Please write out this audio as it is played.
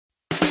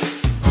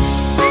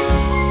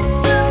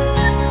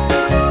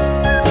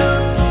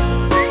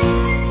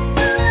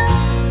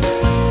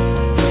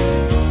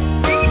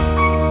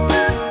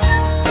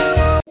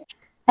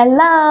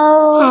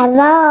Hello.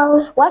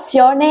 Hello. What's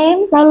your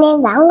name? My name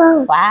is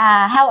Ngân.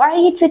 Wow, how are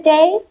you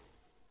today?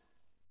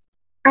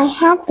 I'm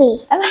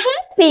happy. I'm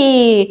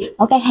happy.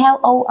 Okay, how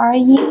old are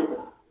you?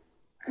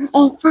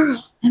 I'm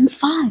fine. I'm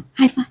 5.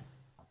 High five.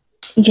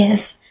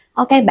 Yes.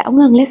 Okay, Bảo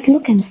Ngân, let's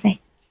look and say.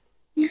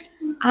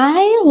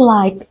 I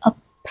like a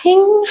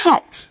pink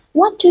hat.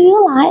 What do you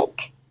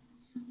like?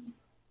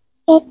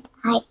 Yes,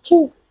 I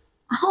do.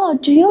 Oh,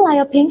 do you like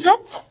a pink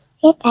hat?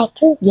 Yes, I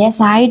do. Yes,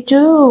 I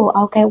do.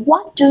 Okay,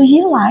 what do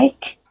you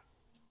like?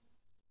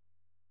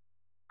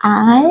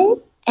 I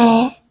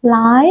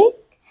like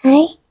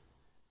I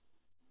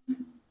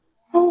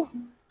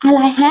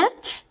like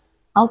hats.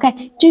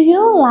 Okay, do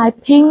you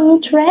like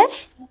pink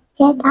dress?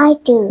 Yes, I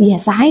do.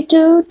 Yes, I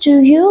do.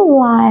 Do you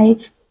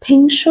like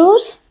pink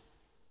shoes?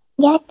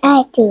 Yes,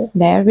 I do.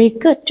 Very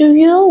good. Do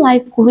you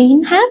like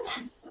green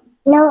hat?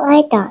 No,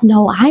 I don't.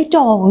 No, I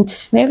don't.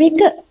 Very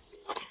good.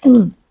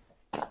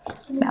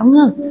 Bảo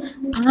Ngân,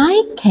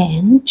 I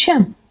can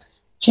jump.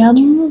 Jump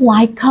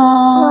like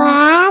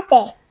a...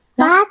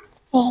 What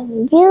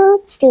can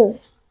you do?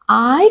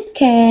 I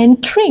can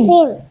drink.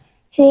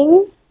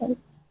 Drink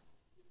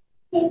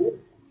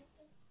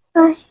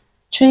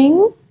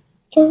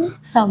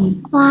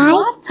some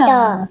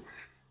water.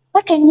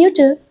 What can you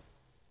do?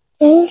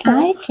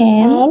 I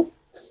can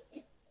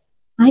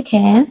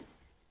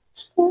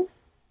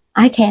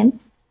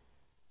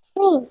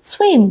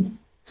swim.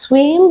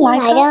 Swim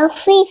like a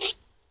fish.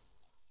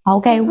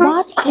 Okay,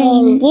 what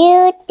Can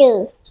you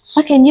do?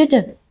 What can you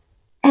do?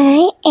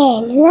 I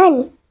can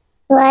run.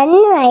 Run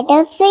like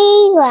a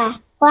fever.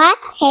 What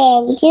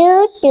can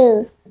you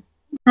do?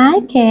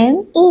 I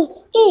can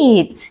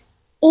eat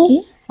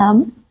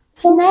some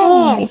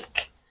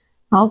snack.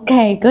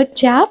 Okay, good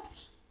job.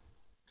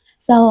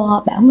 So,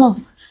 Bảo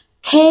Ngân,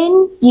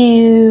 can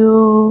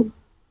you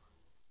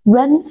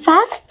run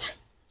fast?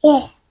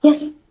 Yes.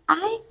 Yes,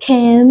 I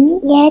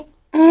can. Yes,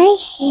 I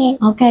can.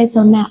 Okay,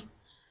 so now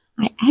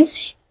I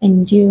ask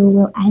and you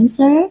will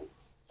answer.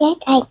 Yes,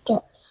 I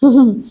do.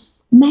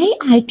 May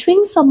I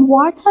drink some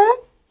water?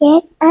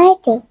 Yes, I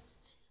do.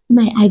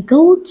 May I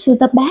go to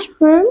the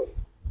bathroom?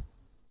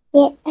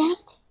 Yes, I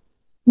do.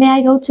 May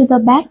I go to the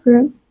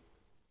bathroom?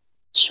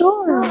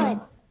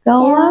 Sure.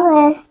 Go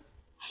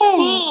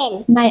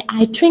ahead. May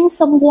I drink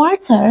some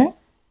water?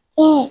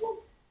 Yes.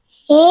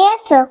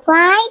 Here's a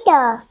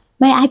spider.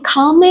 May I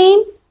come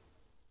in?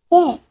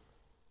 Yes.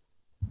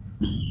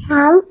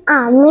 Come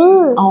on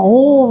me.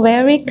 Oh,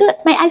 very good.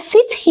 May I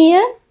sit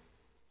here?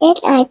 Yes,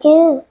 I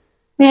do.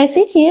 May I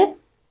sit here?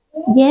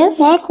 Yes,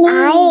 Yes,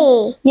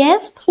 please.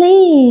 Yes,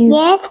 please.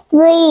 Yes,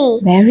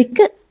 please. Very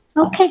good.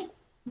 Okay.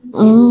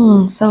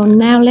 So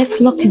now let's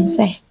look and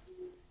say,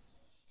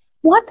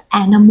 what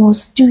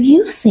animals do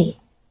you see?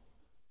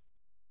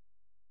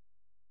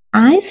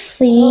 I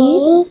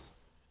see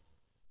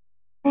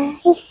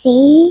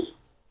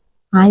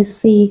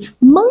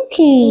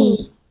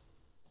monkey.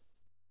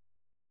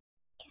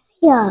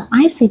 Tiger.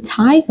 I see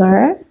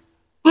tiger.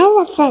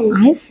 Elephant.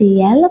 I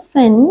see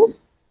elephant.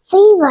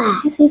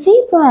 Zebra. I see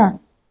zebra.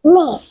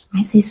 Snake.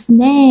 I see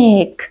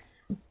snake.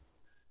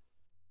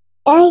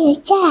 I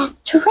see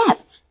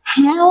Giraffe.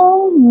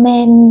 How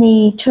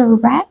many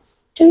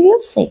giraffes do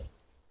you see?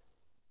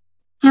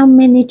 How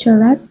many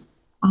giraffes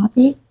are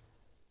there?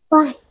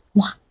 One.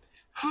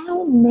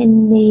 How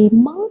many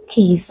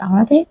monkeys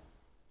are there?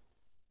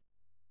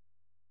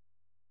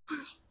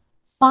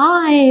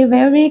 5.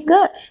 Very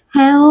good.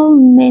 How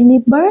many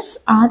birds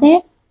are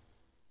there?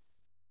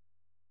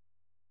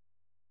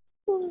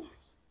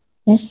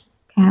 Let's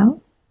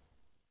count.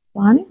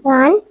 1,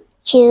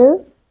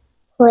 2,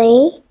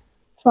 3,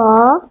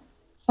 4,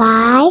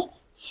 5,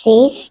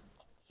 6,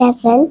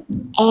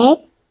 7, 8.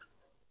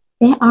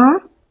 There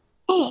are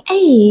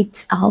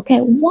 8. Okay,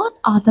 what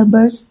are the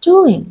birds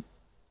doing?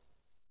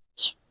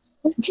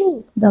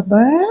 2. The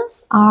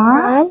birds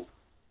are 1,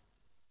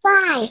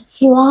 5.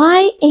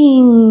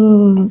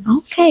 flying.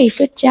 Okay,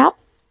 good job.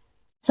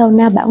 So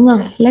now Bảo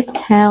Ngân,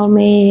 let's tell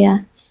me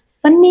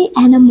funny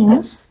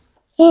animals.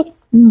 Yes.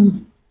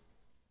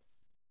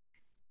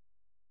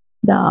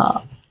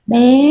 The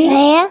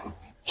bear.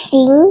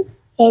 Sing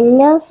in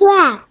the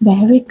frog.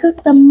 Very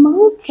good. The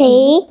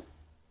monkey.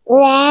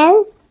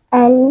 Land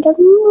and the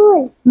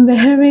moon.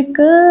 Very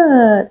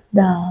good.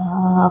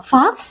 The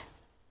fox.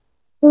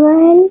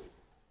 The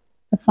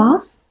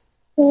fox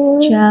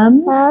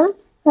jumps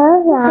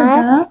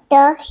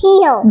the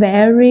hill.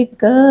 Very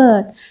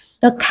good.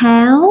 The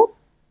cow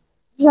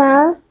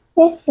flies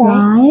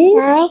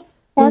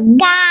the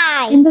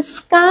sky. in the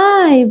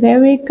sky.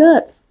 Very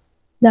good.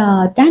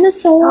 The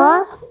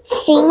dinosaur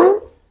sing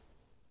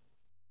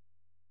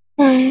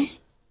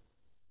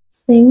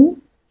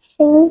in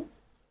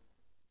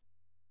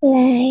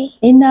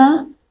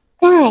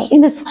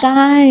the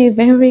sky.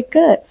 Very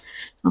good.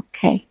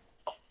 Okay.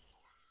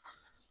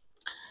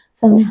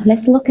 So now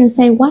let's look and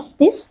say what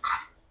this?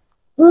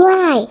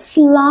 Slide.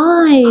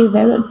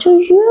 Very good. Do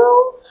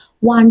you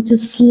want to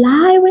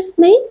slide with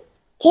me?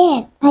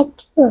 Yes, I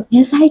do.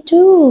 Yes, I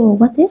do.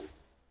 What is?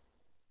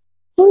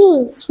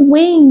 Swing.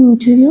 Swing.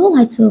 Do you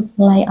like to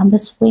play on the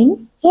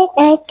swing? Yes,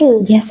 I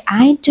do. Yes,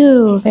 I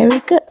do. Very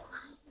good.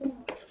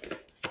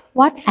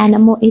 What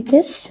animal is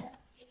this?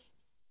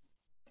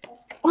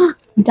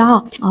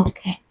 Dog.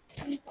 Okay.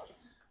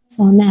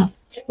 So now,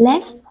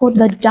 let's put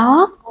the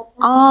dog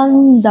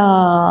on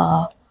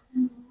the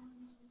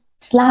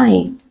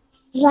slide.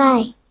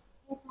 Slide.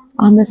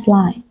 On the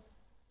slide.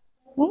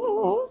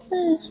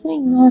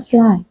 Swing or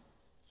slide.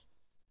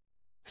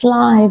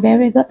 Slide,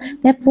 very good.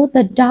 Let's put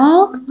the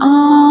dog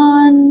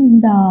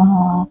on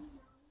the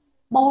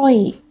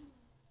boy.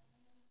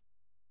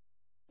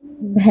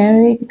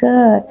 Very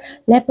good.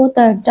 Let's put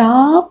the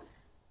dog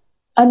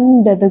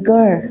under the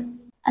girl.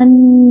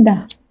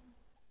 Under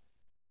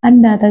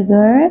the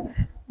girl.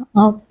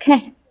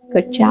 Okay,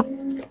 good job.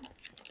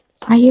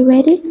 Are you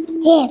ready?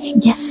 Yes.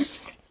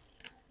 Yes.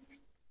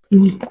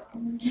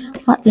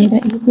 What letter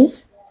is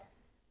this?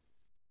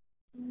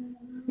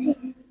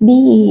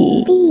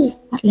 B. B.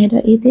 What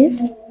letter is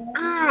this?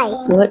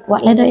 I. Good.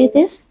 What letter is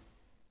this?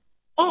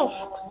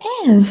 F.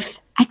 F.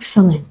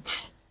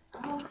 Excellent.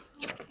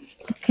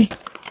 Okay.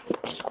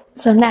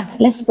 So now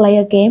let's play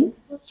a game.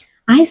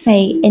 I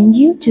say and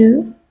you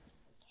do.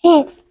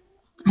 F.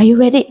 Are you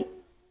ready?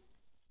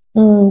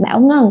 Bảo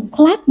Ngân,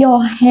 clap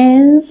your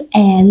hands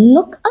and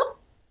look up.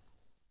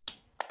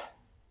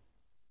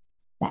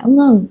 Bảo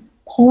Ngân,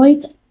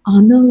 point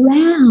on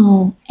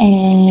around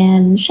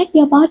and shake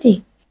your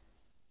body.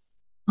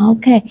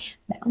 Okay.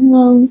 Bảo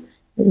Ngân,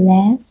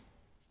 let's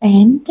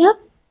stand up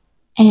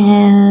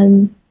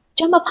and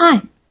jump up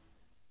high.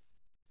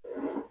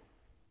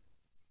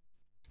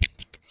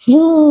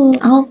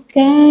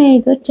 Okay,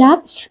 good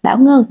job. Bảo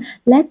Ngân,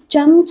 let's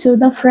jump to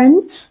the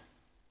front.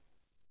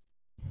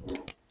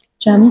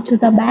 Jump to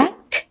the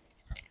back.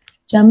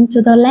 Jump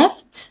to the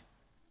left.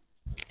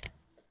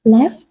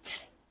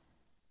 Left.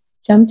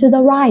 Jump to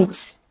the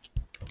right.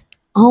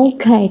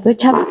 Okay, good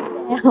job.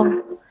 Sit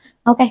down.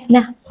 Okay,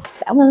 now,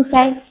 Bảo Ngân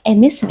say and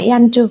Miss Mỹ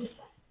Anh too.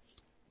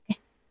 Okay.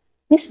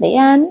 Miss Mỹ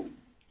Anh.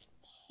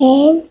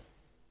 And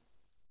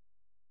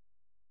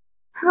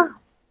hop.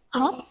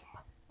 Hop.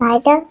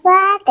 Like a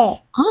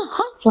rabbit. Oh,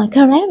 hop like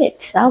a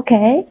rabbit.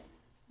 Okay.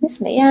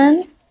 Miss Mỹ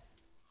Anh.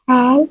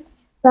 And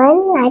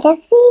run like a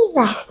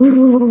fever.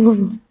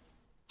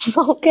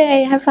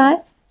 Okay, high five.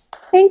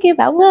 Thank you,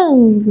 Bảo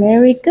Ngân.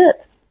 Very good.